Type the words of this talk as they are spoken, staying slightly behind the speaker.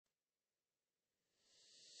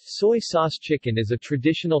Soy sauce chicken is a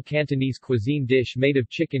traditional Cantonese cuisine dish made of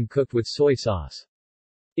chicken cooked with soy sauce.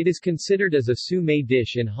 It is considered as a sous-made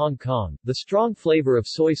dish in Hong Kong. The strong flavor of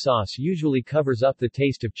soy sauce usually covers up the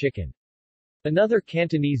taste of chicken. Another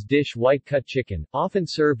Cantonese dish, white-cut chicken, often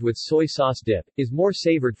served with soy sauce dip, is more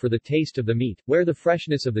savored for the taste of the meat, where the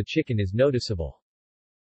freshness of the chicken is noticeable.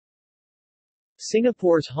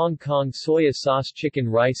 Singapore's Hong Kong soya sauce chicken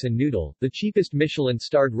rice and noodle, the cheapest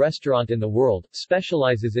Michelin-starred restaurant in the world,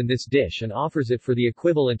 specializes in this dish and offers it for the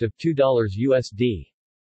equivalent of $2 USD.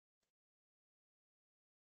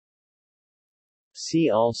 See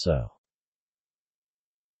also: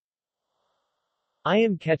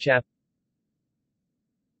 Ayam ketchup,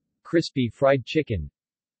 crispy fried chicken,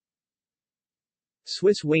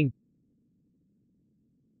 Swiss wing,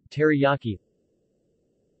 teriyaki.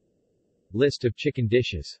 List of chicken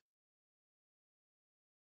dishes.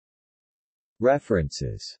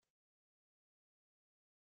 References.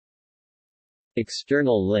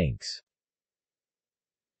 External links.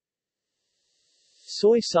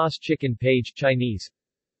 Soy sauce chicken page, Chinese.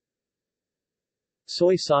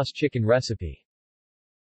 Soy sauce chicken recipe.